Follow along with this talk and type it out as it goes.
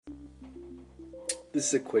This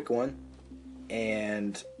is a quick one,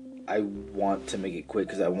 and I want to make it quick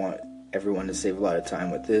because I want everyone to save a lot of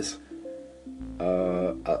time with this.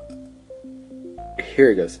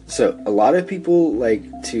 Here it goes. So, a lot of people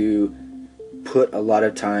like to put a lot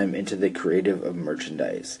of time into the creative of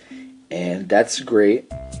merchandise, and that's great,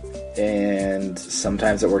 and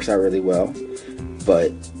sometimes it works out really well,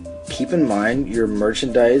 but keep in mind your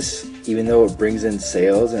merchandise, even though it brings in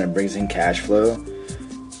sales and it brings in cash flow,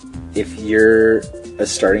 if you're a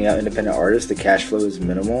starting out independent artist, the cash flow is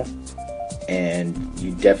minimal, and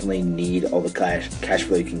you definitely need all the cash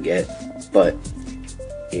flow you can get, but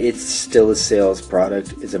it's still a sales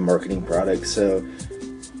product, it's a marketing product. So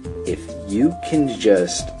if you can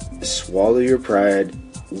just swallow your pride,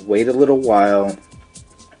 wait a little while,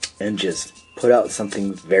 and just put out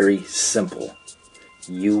something very simple,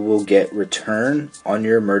 you will get return on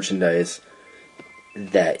your merchandise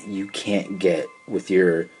that you can't get with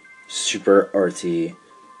your super artsy,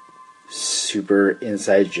 super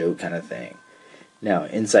inside joke kind of thing. Now,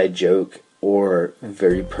 inside joke or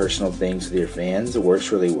very personal things with your fans, it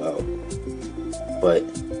works really well. But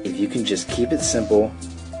if you can just keep it simple,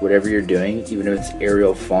 whatever you're doing, even if it's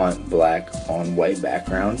Arial font black on white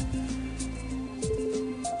background,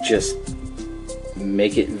 just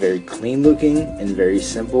make it very clean looking and very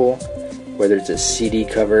simple. Whether it's a CD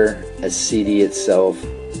cover, a CD itself,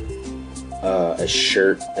 a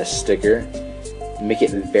shirt, a sticker, make it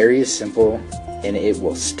very simple and it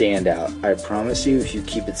will stand out. I promise you, if you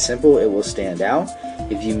keep it simple, it will stand out.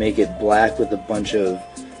 If you make it black with a bunch of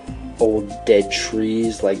old dead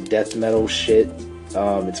trees like death metal shit,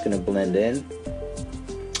 it's gonna blend in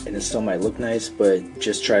and it still might look nice, but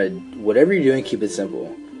just try to, whatever you're doing, keep it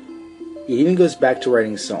simple. It even goes back to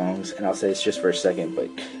writing songs, and I'll say this just for a second, but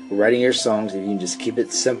writing your songs, if you can just keep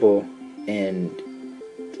it simple and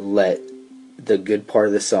let the good part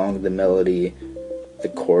of the song, the melody, the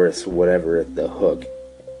chorus, whatever, the hook,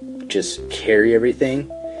 just carry everything.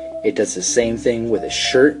 It does the same thing with a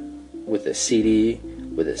shirt, with a CD,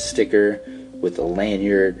 with a sticker, with a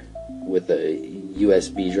lanyard, with a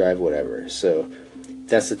USB drive, whatever. So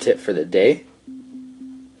that's the tip for the day.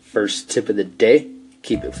 First tip of the day,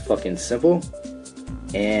 keep it fucking simple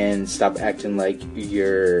and stop acting like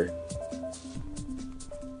you're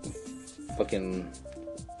fucking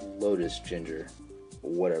Lotus Ginger,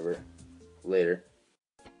 whatever. Later.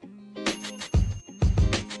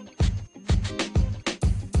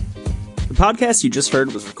 The podcast you just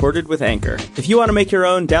heard was recorded with Anchor. If you want to make your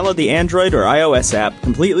own, download the Android or iOS app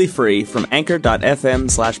completely free from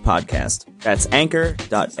anchor.fm/podcast. That's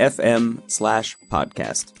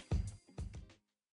anchor.fm/podcast.